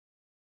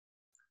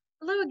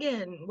Hello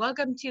again.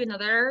 Welcome to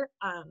another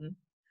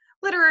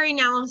literary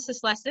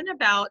analysis lesson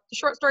about the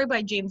short story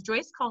by James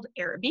Joyce called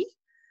Araby.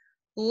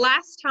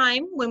 Last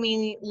time when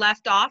we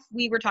left off,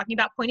 we were talking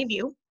about point of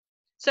view.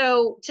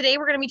 So today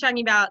we're going to be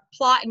talking about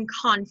plot and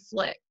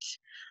conflict.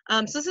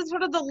 So this is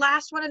sort of the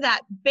last one of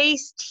that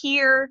base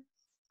tier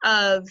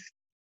of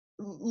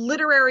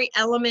literary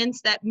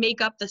elements that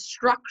make up the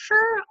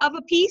structure of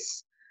a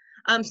piece.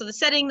 So the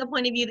setting, the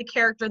point of view, the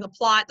character, the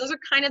plot, those are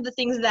kind of the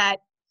things that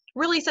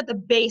really set the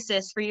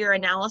basis for your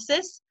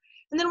analysis.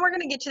 And then we're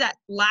going to get to that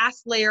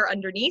last layer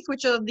underneath,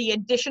 which are the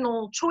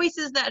additional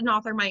choices that an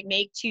author might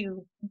make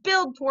to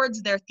build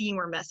towards their theme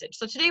or message.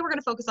 So today we're going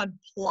to focus on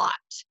plot.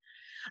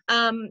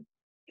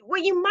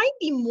 What you might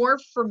be more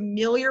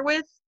familiar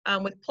with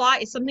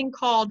plot is something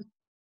called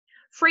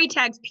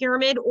Freytag's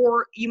pyramid,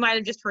 or you might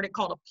have just heard it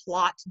called a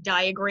plot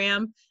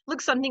diagram. It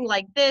looks something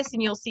like this,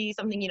 and you'll see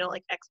something,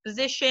 like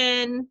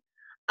exposition.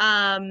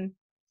 Then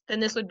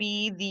this would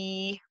be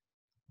the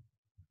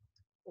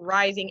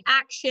rising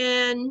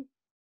action.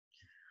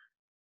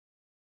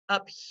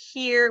 Up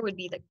here would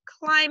be the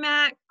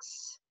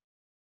climax.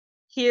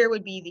 Here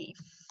would be the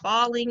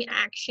falling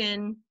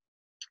action.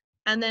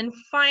 And then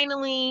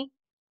finally,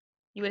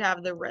 you would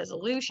have the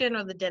resolution,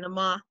 or the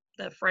denouement,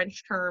 the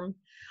French term.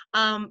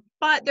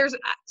 But there's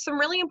some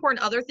really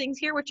important other things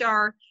here, which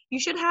are, you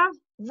should have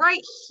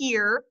right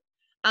here,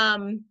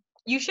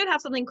 you should have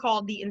something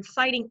called the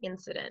inciting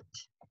incident.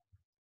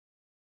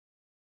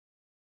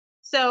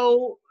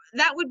 So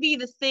that would be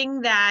the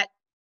thing that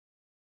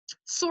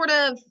sort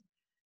of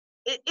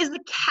is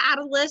the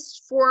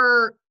catalyst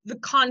for the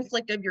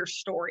conflict of your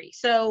story.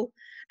 So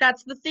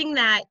that's the thing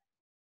that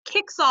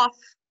kicks off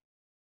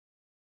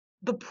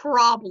the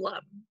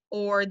problem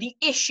or the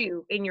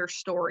issue in your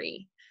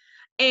story.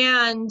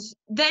 And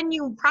then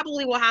you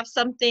probably will have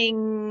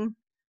something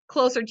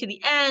closer to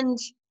the end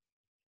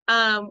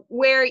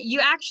where you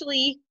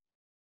actually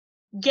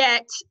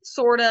get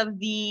sort of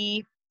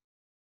the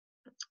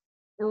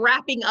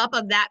wrapping up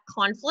of that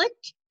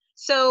conflict.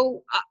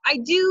 So I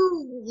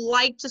do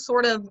like to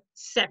sort of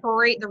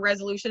separate the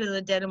resolution and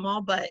the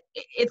denouement, but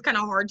it's kind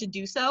of hard to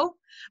do so.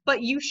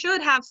 But you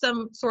should have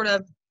some sort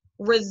of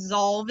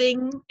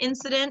resolving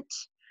incident,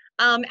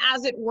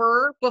 as it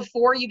were,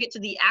 before you get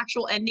to the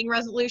actual ending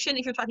resolution.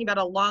 If you're talking about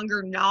a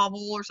longer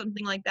novel or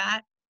something like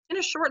that. In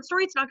a short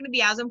story, it's not going to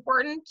be as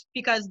important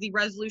because the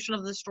resolution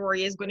of the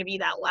story is going to be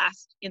that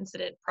last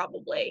incident,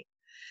 probably.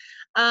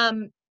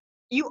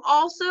 You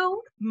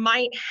also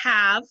might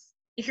have,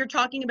 if you're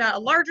talking about a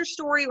larger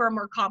story or a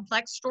more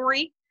complex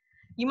story,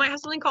 you might have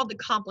something called the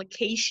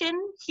complication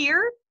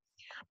here.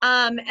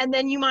 And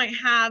then you might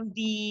have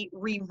the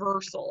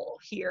reversal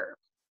here.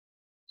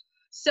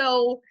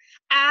 So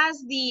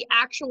as the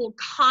actual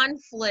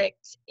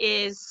conflict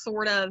is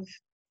sort of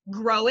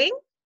growing,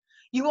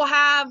 you will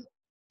have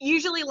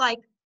usually like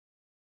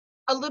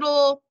a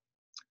little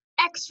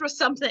extra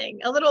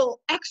something, a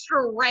little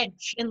extra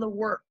wrench in the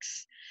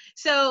works.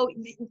 So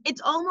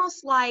it's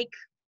almost like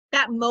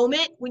that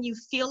moment when you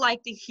feel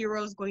like the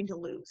hero is going to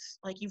lose,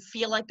 like you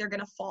feel like they're going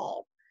to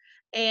fall.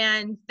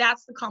 And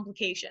that's the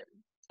complication.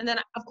 And then,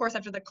 of course,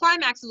 after the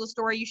climax of the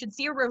story, you should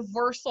see a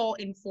reversal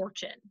in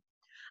fortune.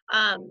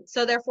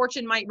 So their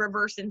fortune might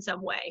reverse in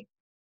some way.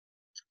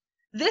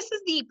 This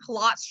is the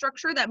plot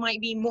structure that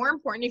might be more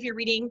important if you're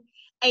reading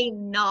a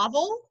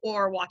novel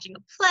or watching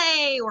a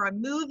play or a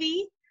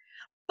movie.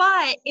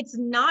 But it's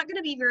not going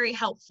to be very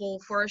helpful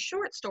for a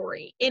short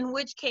story, in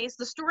which case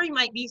the story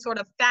might be sort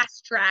of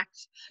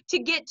fast-tracked to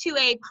get to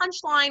a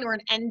punchline or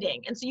an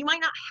ending. And so you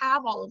might not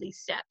have all of these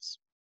steps.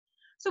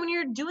 So when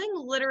you're doing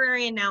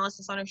literary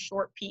analysis on a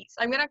short piece,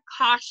 I'm going to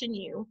caution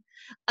you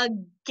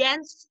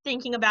against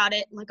thinking about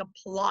it like a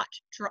plot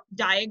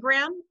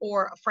diagram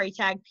or a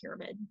Freytag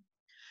pyramid.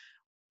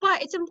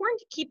 But it's important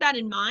to keep that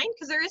in mind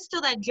because there is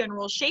still that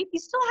general shape. You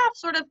still have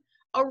sort of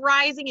a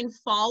rising and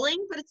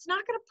falling, but it's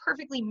not going to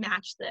perfectly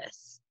match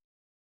this.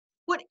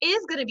 What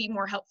is going to be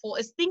more helpful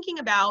is thinking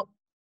about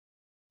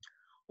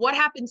what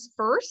happens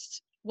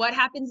first, what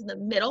happens in the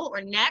middle or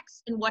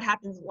next, and what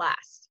happens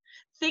last.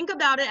 Think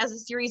about it as a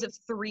series of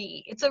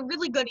 3. It's a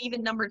really good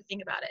even number to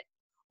think about it.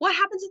 What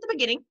happens at the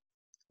beginning,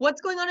 what's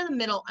going on in the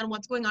middle, and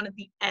what's going on at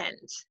the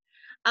end.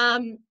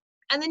 And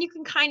then you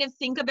can kind of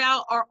think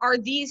about, are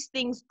these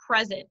things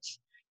present?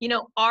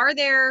 Are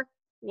there,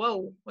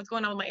 whoa, what's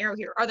going on with my arrow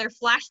here? Are there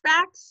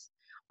flashbacks?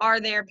 Are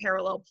there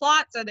parallel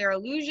plots? Are there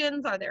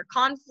allusions? Are there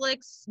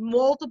conflicts,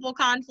 multiple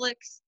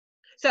conflicts?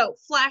 So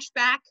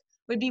flashback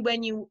would be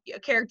when a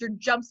character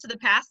jumps to the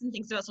past and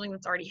thinks about something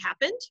that's already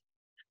happened.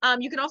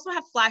 You can also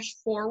have flash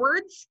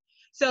forwards.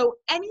 So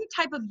any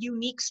type of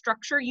unique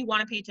structure you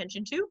want to pay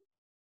attention to.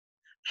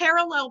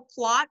 Parallel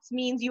plots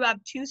means you have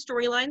 2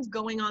 storylines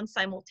going on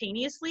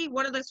simultaneously.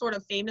 One of the sort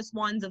of famous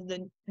ones of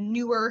the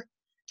newer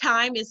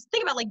time is,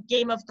 think about like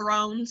Game of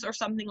Thrones or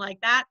something like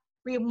that,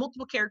 where you have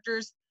multiple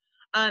characters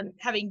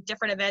having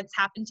different events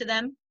happen to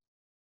them.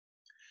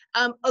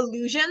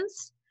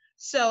 Allusions.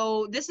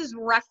 So this is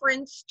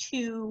reference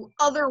to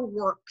other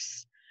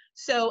works.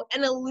 So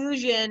an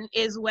allusion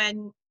is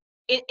when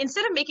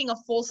instead of making a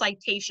full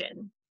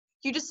citation,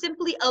 you just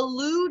simply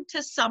allude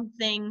to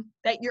something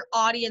that your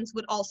audience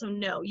would also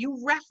know.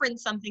 You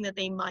reference something that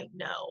they might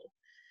know.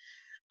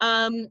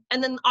 And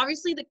then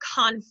obviously the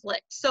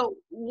conflict. So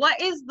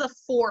what is the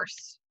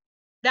force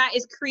that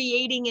is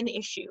creating an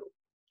issue?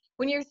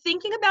 When you're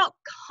thinking about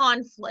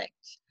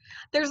conflict,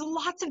 there's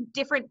lots of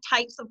different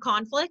types of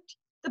conflict.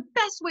 The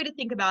best way to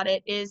think about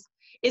it is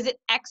it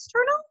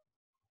external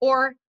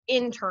or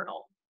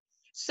internal?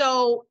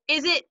 So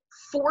is it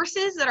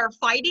forces that are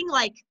fighting?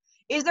 Like,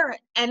 is there an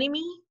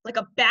enemy, like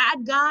a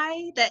bad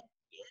guy that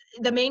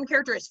the main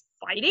character is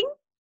fighting?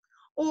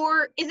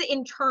 Or is it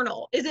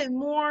internal? Is it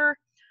more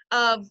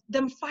of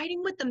them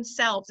fighting with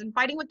themselves and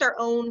fighting with their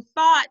own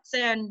thoughts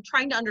and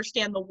trying to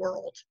understand the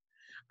world?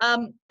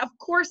 Of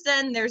course,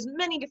 then there's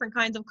many different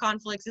kinds of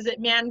conflicts. Is it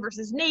man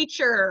versus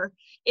nature?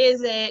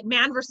 Is it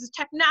man versus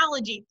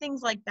technology?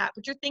 Things like that.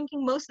 But you're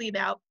thinking mostly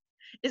about,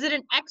 is it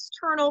an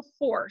external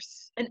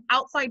force, an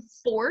outside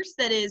force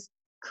that is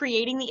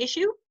creating the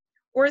issue?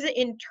 Or is it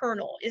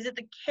internal? Is it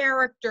the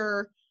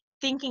character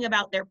thinking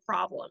about their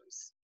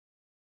problems?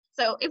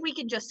 So if we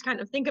could just kind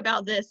of think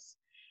about this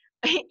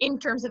in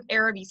terms of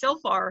Araby so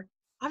far,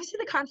 obviously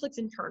the conflict's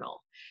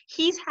internal.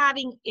 He's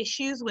having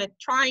issues with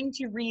trying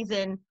to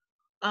reason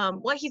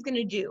what he's going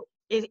to do.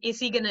 Is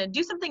he going to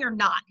do something or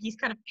not? He's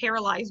kind of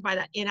paralyzed by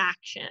that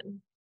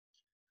inaction.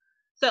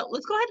 So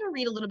let's go ahead and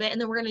read a little bit, and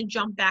then we're going to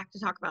jump back to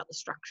talk about the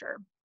structure.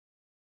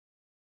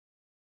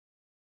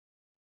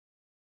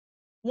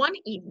 One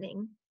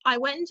evening, I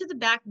went into the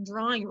back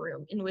drawing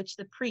room in which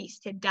the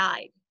priest had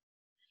died.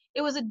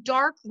 It was a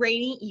dark,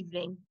 rainy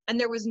evening, and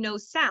there was no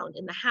sound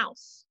in the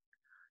house.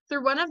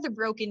 Through one of the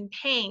broken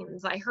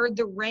panes, I heard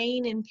the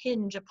rain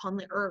impinge upon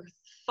the earth,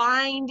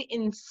 fine,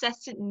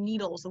 incessant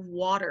needles of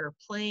water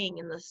playing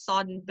in the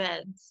sodden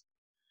beds.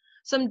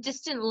 Some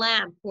distant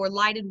lamp or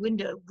lighted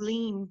window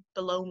gleamed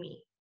below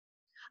me.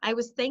 I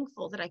was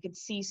thankful that I could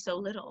see so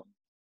little.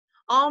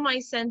 All my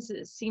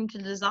senses seemed to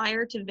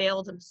desire to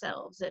veil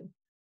themselves, and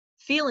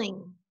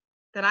feeling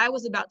that I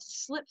was about to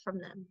slip from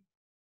them,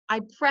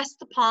 I pressed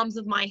the palms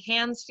of my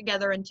hands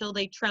together until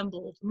they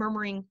trembled,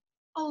 murmuring,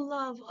 oh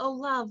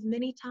love,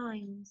 many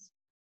times.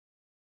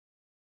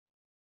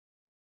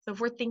 So if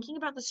we're thinking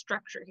about the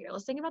structure here,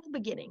 let's think about the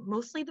beginning.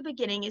 Mostly the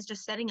beginning is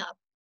just setting up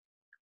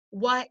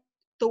what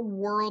the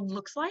world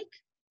looks like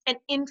and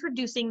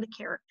introducing the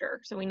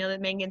character. So we know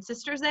that Megan's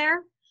sister's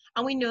there,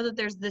 and we know that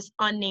there's this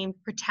unnamed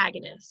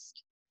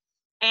protagonist.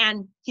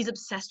 And he's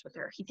obsessed with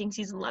her. He thinks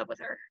he's in love with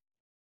her.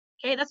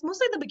 Okay, that's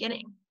mostly the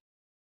beginning.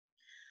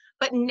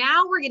 But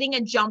now we're getting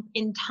a jump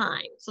in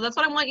time. So that's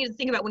what I want you to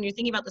think about when you're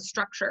thinking about the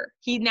structure.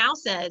 He now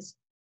says,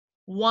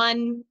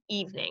 one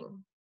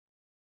evening.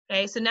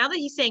 Okay, so now that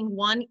he's saying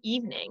one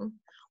evening,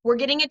 we're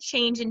getting a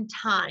change in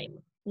time.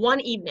 One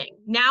evening.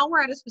 Now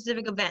we're at a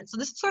specific event. So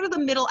this is sort of the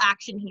middle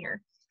action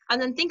here.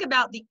 And then think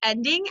about the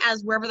ending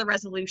as wherever the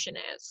resolution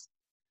is.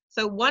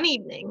 So one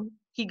evening,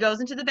 he goes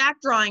into the back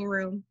drawing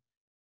room.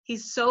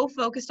 He's so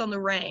focused on the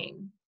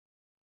rain.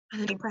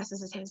 And then he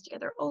presses his hands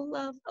together. Oh,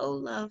 love, oh,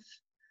 love.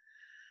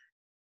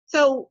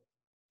 So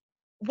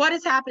what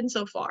has happened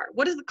so far?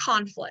 What is the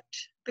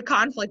conflict? The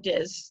conflict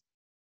is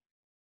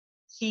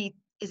he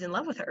is in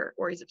love with her,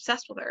 or he's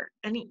obsessed with her,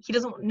 and he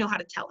doesn't know how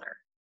to tell her.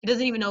 He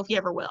doesn't even know if he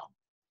ever will.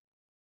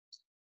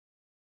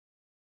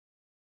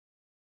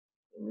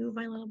 Move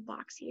my little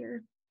box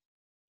here.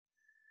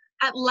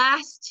 At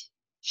last,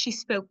 she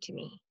spoke to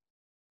me.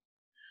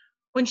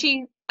 When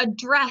she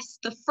addressed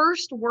the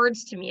first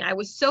words to me, I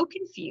was so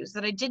confused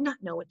that I did not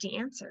know what to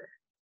answer.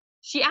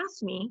 She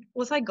asked me,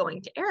 was I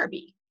going to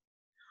Araby?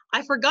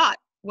 I forgot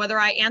whether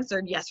I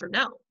answered yes or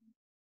no.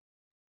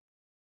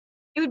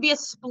 It would be a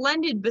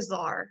splendid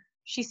bazaar.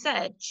 She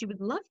said she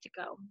would love to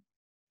go.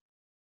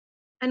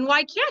 And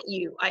why can't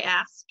you? I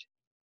asked.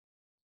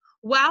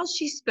 While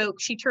she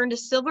spoke, she turned a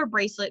silver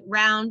bracelet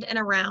round and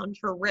around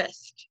her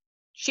wrist.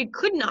 She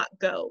could not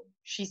go,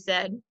 she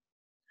said,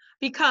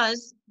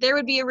 because there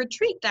would be a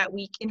retreat that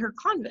week in her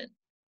convent.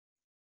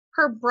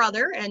 Her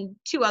brother and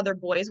two other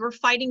boys were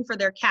fighting for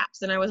their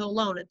caps, and I was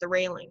alone at the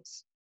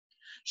railings.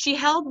 She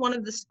held one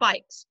of the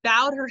spikes,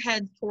 bowed her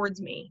head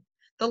towards me.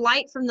 The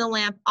light from the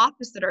lamp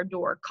opposite our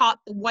door caught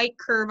the white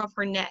curve of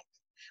her neck,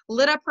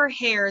 lit up her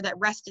hair that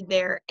rested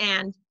there,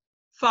 and,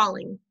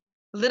 falling,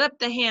 lit up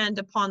the hand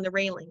upon the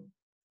railing.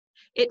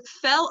 It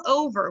fell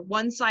over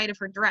one side of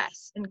her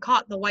dress and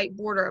caught the white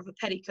border of a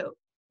petticoat,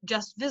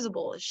 just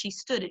visible as she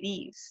stood at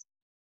ease.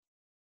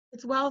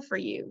 It's well for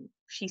you,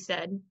 she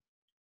said.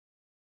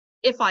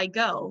 If I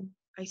go,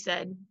 I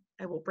said,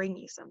 I will bring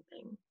you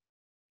something.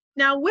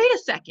 Now, wait a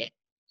second.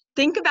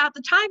 Think about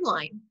the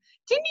timeline.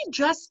 Didn't you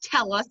just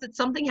tell us that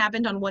something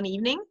happened on one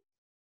evening?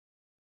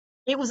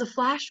 It was a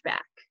flashback.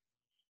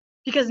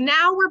 Because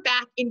now we're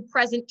back in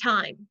present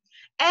time.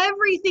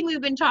 Everything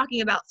we've been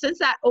talking about since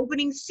that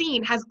opening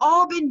scene has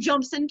all been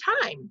jumps in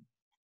time.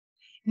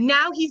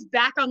 Now he's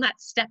back on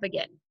that step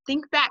again.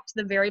 Think back to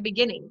the very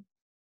beginning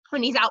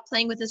when he's out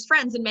playing with his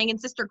friends and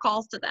Megan's sister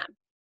calls to them.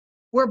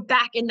 We're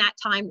back in that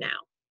time now.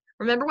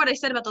 Remember what I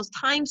said about those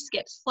time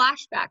skips,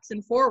 flashbacks,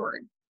 and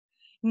forward.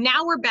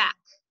 Now we're back.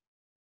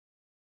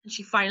 And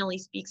she finally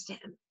speaks to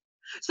him.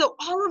 So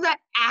all of that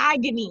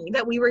agony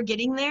that we were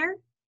getting there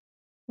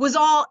was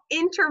all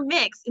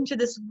intermixed into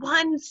this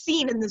one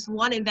scene in this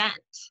one event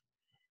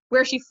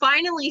where she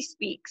finally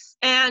speaks,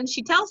 and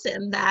she tells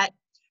him that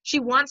she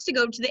wants to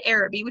go to the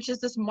Araby, which is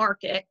this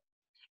market,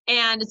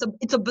 and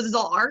it's a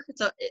bazaar.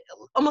 It's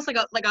almost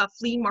like a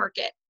flea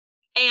market,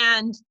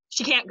 and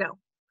she can't go.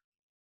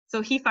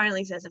 So he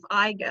finally says, if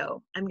I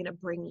go, I'm gonna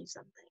bring you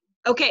something.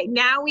 Okay,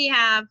 now we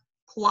have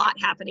plot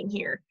happening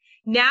here.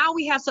 Now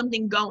we have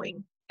something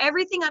going.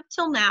 Everything up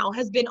till now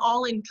has been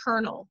all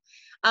internal.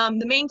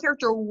 The main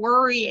character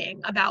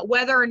worrying about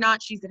whether or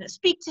not she's going to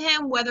speak to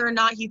him, whether or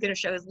not he's going to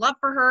show his love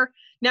for her.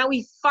 Now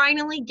we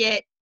finally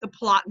get the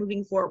plot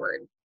moving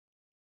forward.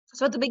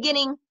 So at the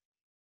beginning,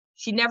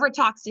 she never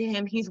talks to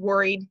him. He's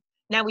worried.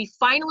 Now we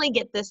finally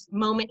get this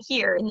moment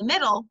here in the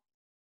middle.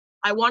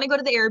 I want to go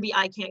to the Araby.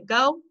 I can't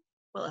go.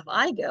 Well, if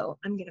I go,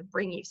 I'm going to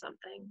bring you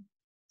something.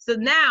 So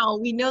now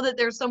we know that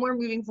there's somewhere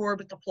moving forward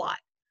with the plot.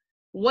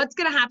 What's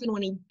going to happen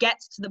when he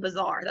gets to the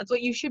bazaar? That's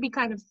what you should be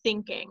kind of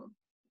thinking,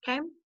 okay?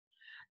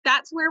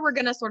 That's where we're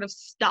going to sort of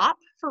stop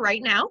for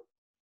right now.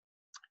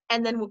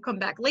 And then we'll come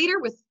back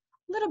later with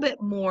a little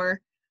bit more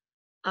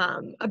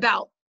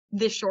about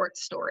this short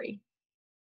story.